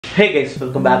Hey guys,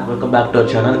 welcome back to our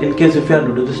channel. In case if you are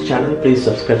new to this channel, please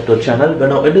subscribe to our channel. Well,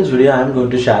 now in this video I am going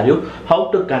to share you how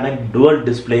to connect dual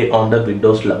display on the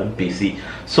Windows 11 PC.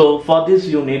 So for this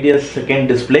you need a second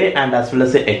display and as well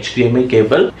as a HDMI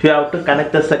cable. You have to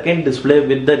connect the second display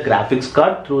with the graphics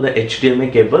card through the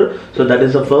HDMI cable. So that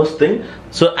is the first thing.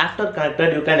 So after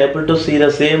connected, you can able to see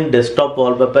the same desktop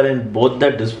wallpaper in both the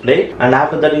display, and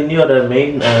after that in your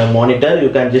main monitor you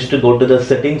can just go to the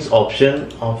settings option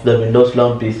of the Windows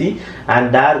 11 PC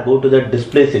and there go to the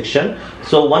display section.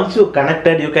 So once you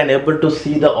connected, you can able to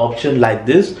see the option like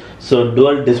this. So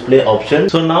dual display option.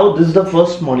 So now this is the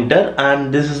first monitor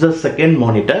and this is the second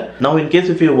monitor. Now in case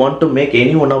if you want to make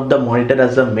any one of the monitor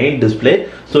as a main display,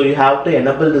 so you have to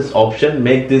enable this option,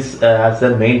 make this as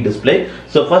a main display.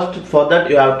 So first for that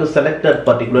you have to select that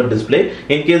particular display.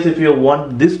 In case if you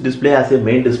want this display as a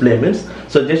main display means,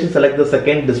 so just select the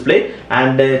second display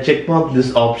and check mark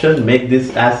this option, make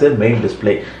this as a main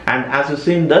display. And as you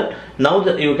see in that, now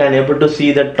that you can able to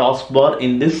see the taskbar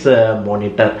in this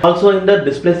monitor. Also in the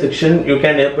display section you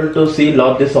can able to see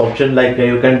lot this option like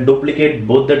you can duplicate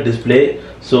both the display.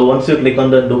 So once you click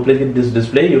on the duplicate this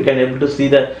display, you can able to see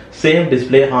the same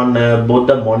display on both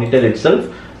the monitor itself.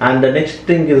 And the next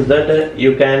thing is that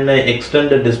you can extend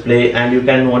the display and you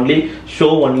can only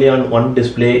show only on one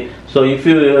display. So if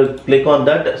you click on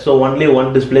that, so only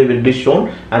one display will be shown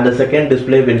and the second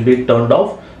display will be turned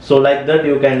off. So like that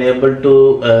you can able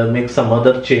to make some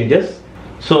other changes.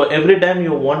 So every time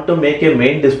you want to make a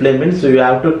main display means, so you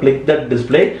have to click that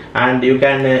display and you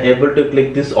can able to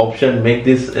click this option, make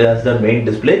this as the main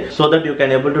display, so that you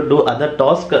can able to do other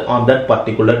task on that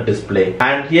particular display.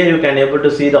 And here you can able to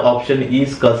see the option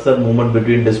ease cursor movement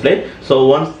between display. So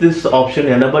once this option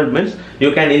enabled means,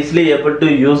 you can easily able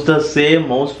to use the same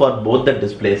mouse for both the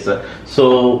displays.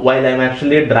 So while I'm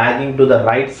actually dragging to the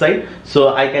right side,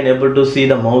 so I can able to see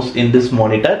the mouse in this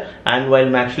monitor, and while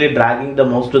I'm actually dragging the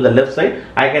mouse to the left side,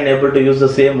 I can able to use the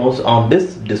same mouse on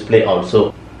this display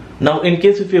also. Now in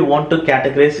case if you want to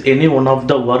categorize any one of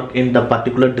the work in the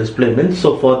particular display means,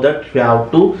 so for that you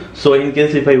have to, so in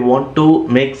case if I want to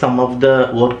make some of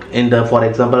the work in the, for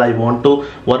example I want to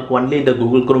work only in the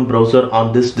Google Chrome browser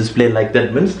on this display like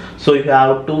that means, so you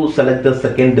have to select the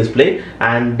second display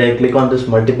and click on this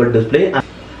multiple display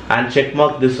and check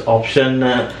mark this option,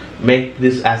 make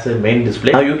this as a main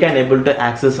display. Now you can able to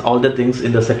access all the things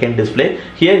in the second display.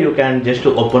 Here you can just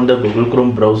open the Google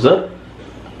Chrome browser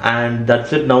and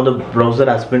that's it. Now the browser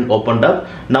has been opened up.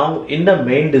 Now in the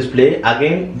main display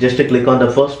again just click on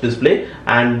the first display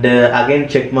and again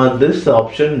check mark this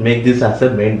option, make this as a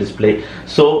main display.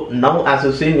 So now as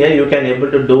you see here, you can able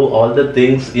to do all the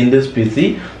things in this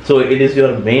PC. So it is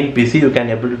your main PC, you can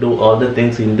able to do all the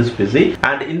things in this PC.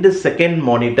 And in the second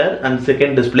monitor and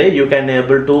second display you can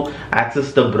able to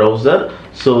access the browser.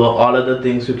 So all other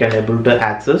things you can able to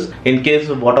access in case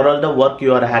what are all the work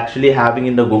you are actually having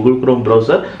in the Google Chrome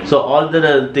browser. So all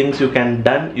the things you can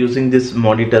done using this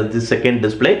monitor, this second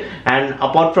display, and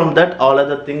apart from that all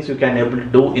other things you can able to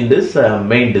do in this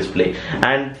main display.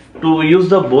 And to use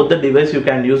the both the device you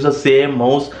can use the same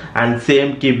mouse and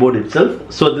same keyboard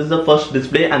itself. So this is the first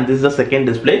display and this is the second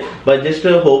display. By just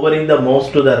hovering the mouse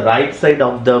to the right side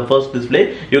of the first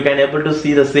display, you can able to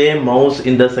see the same mouse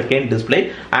in the second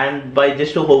display, and by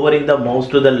just hovering the mouse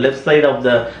to the left side of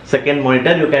the second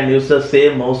monitor, you can use the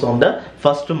same mouse on the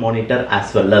first monitor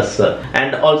as well as.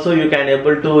 And also you can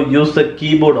able to use the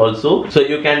keyboard also, so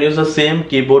you can use the same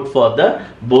keyboard for the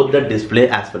both the display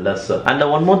as well as. And the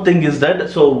one more thing is that,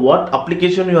 so what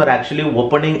application you are actually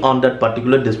opening on that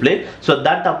particular display, so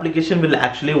that application will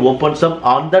actually opens up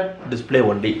on that display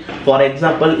only. For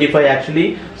example, if I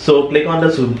actually so click on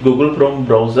this Google Chrome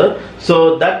browser,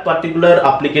 so that particular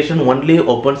application only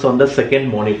opens on the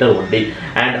second monitor only.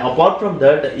 And apart from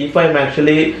that, if I'm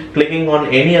actually clicking on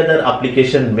any other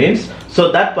application means,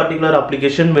 so that particular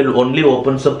application will only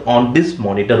opens up on this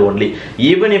monitor only.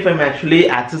 Even if I'm actually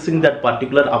accessing that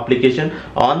particular application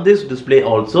on this display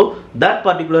also, that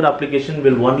particular application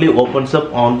will only opens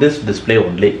up on this display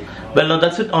only. Well, now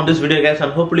that's it on this video guys,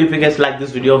 and hopefully if you guys like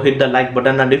this video, hit the like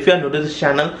button, and if you are new to this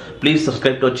channel, please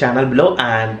subscribe to our channel below,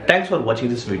 and thanks for watching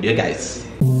this video guys.